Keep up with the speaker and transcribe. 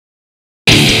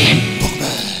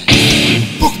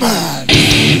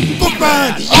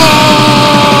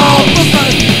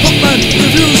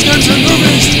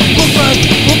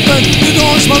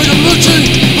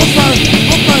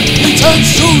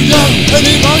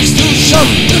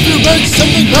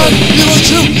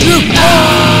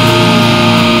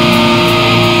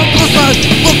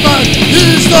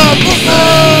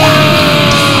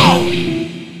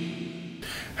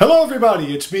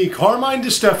everybody, it's me, Carmine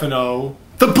DeStefano,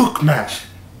 the Bookman.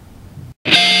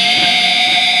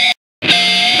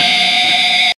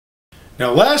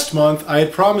 Now last month I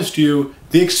had promised you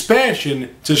the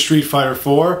expansion to Street Fighter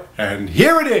 4, and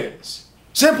here it is!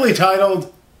 Simply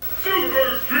titled,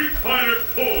 Super Street Fighter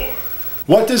 4!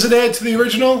 What does it add to the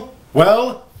original?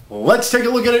 Well, let's take a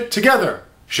look at it together,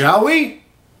 shall we?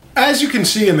 As you can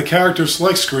see in the character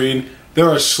select screen, there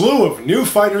are a slew of new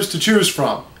fighters to choose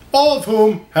from, all of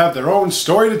whom have their own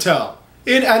story to tell,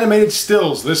 in animated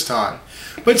stills this time.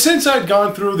 But since I'd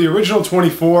gone through the original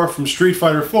 24 from Street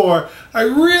Fighter 4, I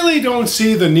really don't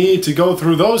see the need to go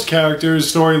through those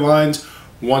characters' storylines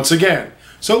once again.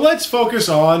 So let's focus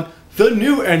on the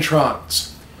new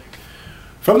entrants.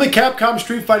 From the Capcom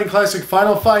Street Fighting Classic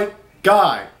Final Fight,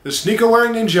 Guy, the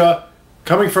sneaker-wearing ninja,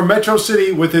 coming from Metro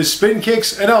City with his spin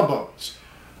kicks and elbows.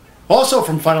 Also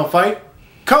from Final Fight,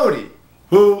 Cody,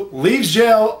 who leaves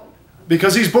jail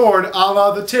because he's bored, a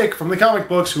la the Tick from the comic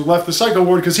books who left the Psycho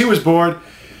Ward because he was bored.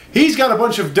 He's got a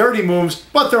bunch of dirty moves,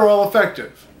 but they're all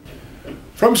effective.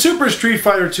 From Super Street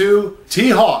Fighter 2,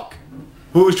 T-Hawk,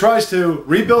 who tries to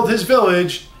rebuild his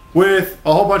village with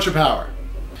a whole bunch of power.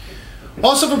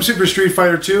 Also from Super Street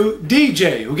Fighter 2,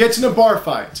 DJ, who gets into bar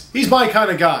fights. He's my kind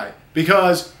of guy,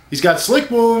 because he's got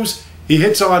slick moves, he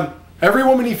hits on every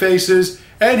woman he faces,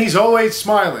 and he's always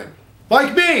smiling.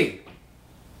 Like me!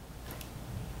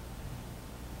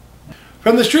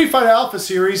 From the Street Fighter Alpha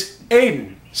series,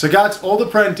 Aiden, Sagat's old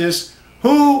apprentice,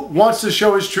 who wants to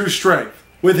show his true strength,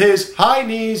 with his high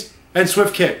knees and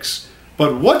swift kicks.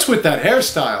 But what's with that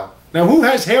hairstyle? Now who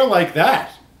has hair like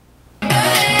that?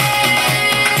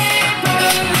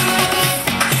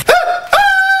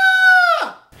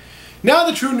 Now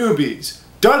the true newbies.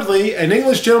 Dudley, an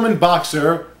English gentleman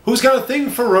boxer who's got a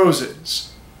thing for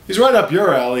roses. He's right up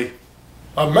your alley.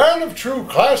 A man of true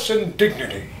class and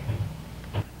dignity.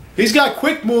 He's got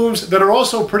quick moves that are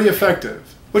also pretty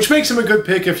effective, which makes him a good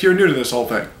pick if you're new to this whole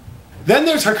thing. Then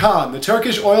there's Hakan, the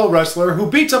Turkish oil wrestler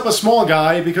who beats up a small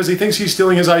guy because he thinks he's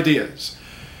stealing his ideas.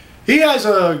 He has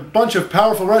a bunch of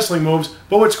powerful wrestling moves,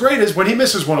 but what's great is when he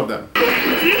misses one of them.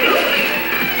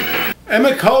 And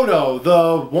Makoto,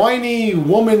 the whiny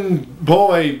woman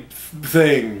boy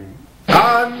thing.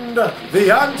 And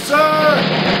the answer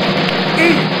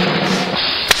is...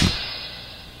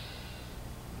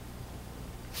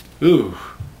 Ooh,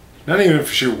 not even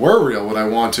if she were real would I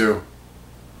want to.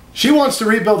 She wants to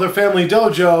rebuild her family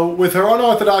dojo with her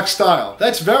unorthodox style.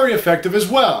 That's very effective as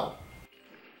well.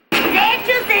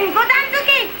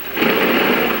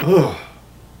 Ugh.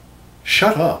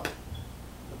 Shut up.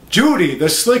 Judy, the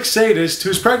slick sadist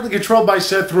who's practically controlled by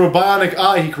Seth through a bionic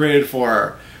eye he created for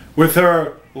her. With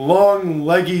her long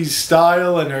leggy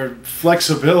style and her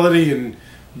flexibility and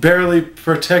barely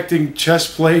protecting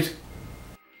chest plate.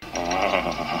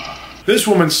 This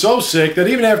woman's so sick that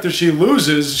even after she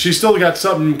loses, she's still got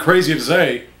something crazy to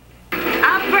say.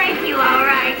 I'll break you,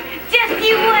 alright. Just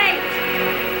you wait.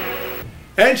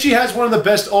 And she has one of the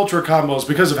best ultra combos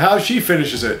because of how she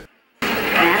finishes it.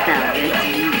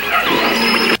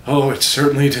 Oh, it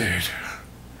certainly did.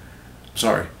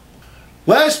 Sorry.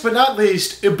 Last but not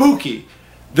least, Ibuki,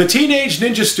 the teenage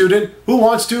ninja student who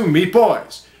wants to meet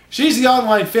boys. She's the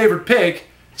online favorite pick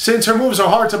since her moves are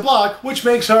hard to block, which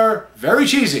makes her very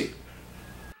cheesy.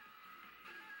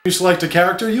 When you select a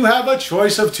character, you have a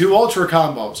choice of 2 ultra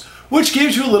combos, which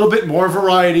gives you a little bit more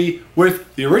variety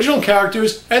with the original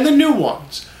characters and the new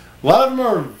ones. A lot of them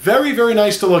are very, very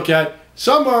nice to look at.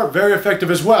 Some are very effective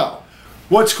as well.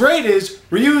 What's great is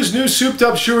Ryu's new souped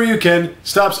up Shoryuken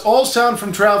stops all sound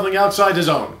from traveling outside his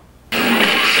own.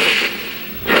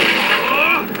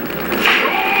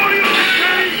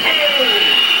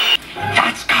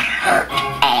 That's gotta hurt.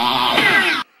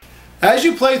 As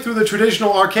you play through the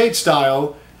traditional arcade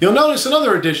style, you'll notice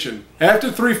another addition. After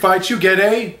 3 fights you get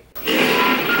a...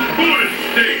 Bonus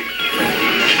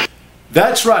stage!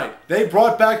 That's right, they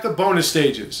brought back the bonus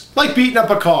stages, like beating up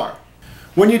a car.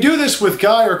 When you do this with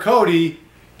Guy or Cody,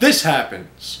 this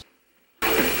happens.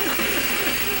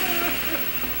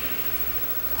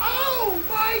 Oh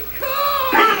my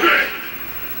god! Perfect!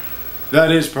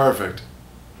 That is perfect.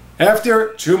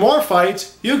 After 2 more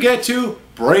fights, you get to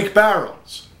break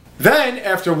barrels. Then,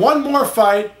 after 1 more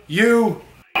fight, you...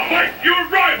 Fight your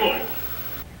rival!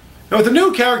 Now with the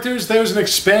new characters, there's an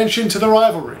expansion to the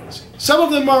rivalries. Some of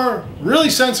them are really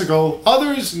sensical,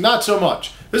 others not so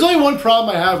much. There's only one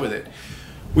problem I have with it.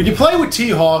 When you play with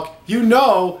T-Hawk, you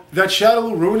know that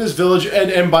Shadaloo ruined his village and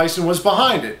M. Bison was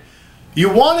behind it. You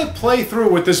want to play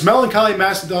through with this melancholy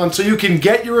mastodon so you can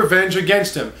get your revenge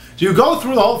against him. So you go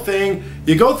through the whole thing,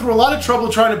 you go through a lot of trouble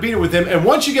trying to beat it with him, and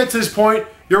once you get to this point,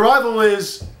 your rival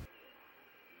is...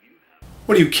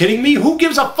 What are you kidding me? Who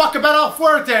gives a fuck about El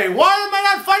Fuerte? Why am I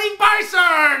not fighting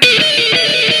Bison?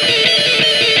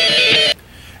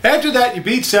 After that, you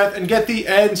beat Seth and get the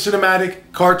end cinematic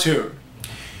cartoon.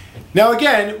 Now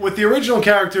again, with the original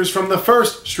characters from the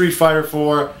first Street Fighter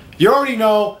 4, you already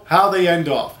know how they end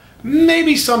off.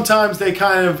 Maybe sometimes they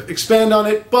kind of expand on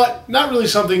it, but not really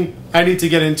something I need to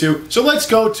get into. So let's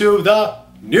go to the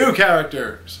new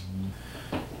characters.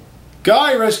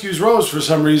 Guy rescues Rose for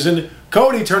some reason.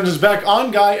 Cody turns his back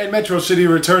on Guy and Metro City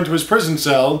return to his prison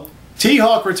cell.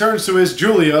 T-Hawk returns to his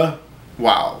Julia.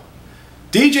 Wow.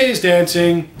 DJ is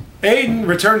dancing. Aiden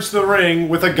returns to the ring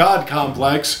with a god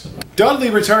complex.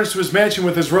 Dudley returns to his mansion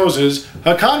with his roses.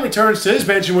 Hakan returns to his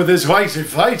mansion with his white.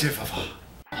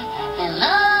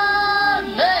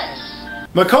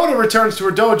 Makoto returns to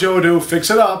her dojo to fix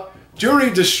it up. Juri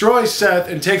destroys Seth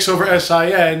and takes over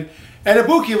SIN. And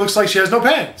Ibuki looks like she has no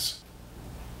pants.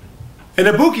 And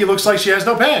Ibuki looks like she has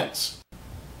no pants.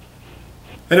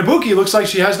 And Ibuki looks like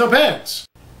she has no pants.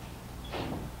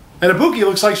 And Ibuki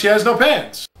looks like she has no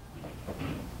pants.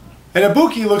 And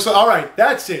Ibuki looks like... Alright,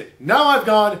 that's it. Now I've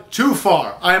gone too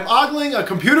far. I am ogling a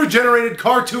computer-generated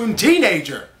cartoon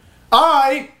teenager.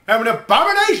 I am an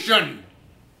abomination!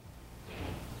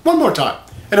 One more time.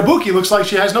 And Ibuki looks like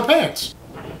she has no pants.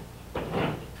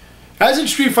 As in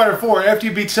Street Fighter 4, after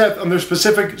you beat Seth under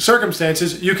specific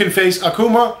circumstances, you can face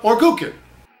Akuma or Guken.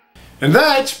 And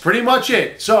that's pretty much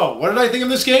it. So, what did I think of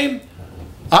this game?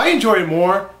 I enjoyed it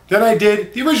more than I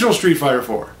did the original Street Fighter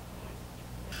 4.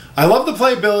 I love the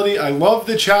playability, I love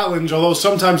the challenge, although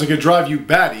sometimes it could drive you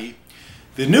batty.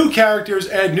 The new characters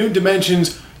add new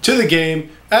dimensions to the game,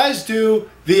 as do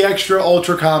the extra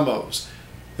ultra combos.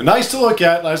 They're nice to look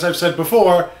at, as I've said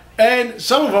before, and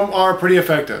some of them are pretty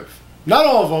effective. Not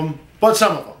all of them, but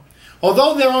some of them.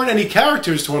 Although there aren't any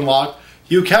characters to unlock,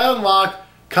 you can unlock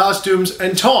costumes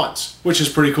and taunts, which is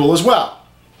pretty cool as well.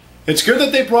 It's good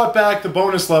that they brought back the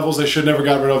bonus levels they should never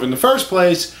got rid of in the first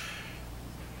place,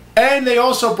 and they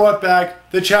also brought back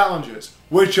the challenges,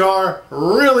 which are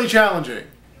really challenging.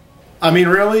 I mean,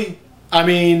 really? I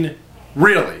mean,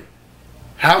 really.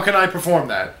 How can I perform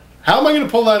that? How am I going to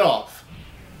pull that off?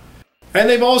 And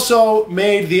they've also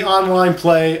made the online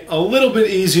play a little bit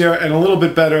easier and a little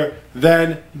bit better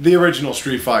than the original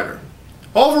Street Fighter.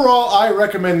 Overall, I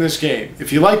recommend this game.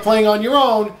 If you like playing on your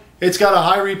own, it's got a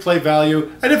high replay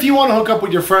value, and if you want to hook up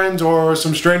with your friends or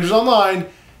some strangers online,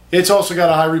 it's also got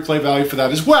a high replay value for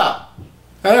that as well.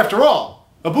 And after all,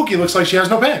 Ibuki looks like she has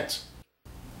no pants.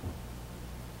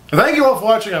 Thank you all for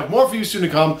watching. I have more for you soon to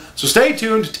come, so stay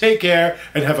tuned, take care,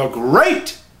 and have a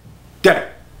great day.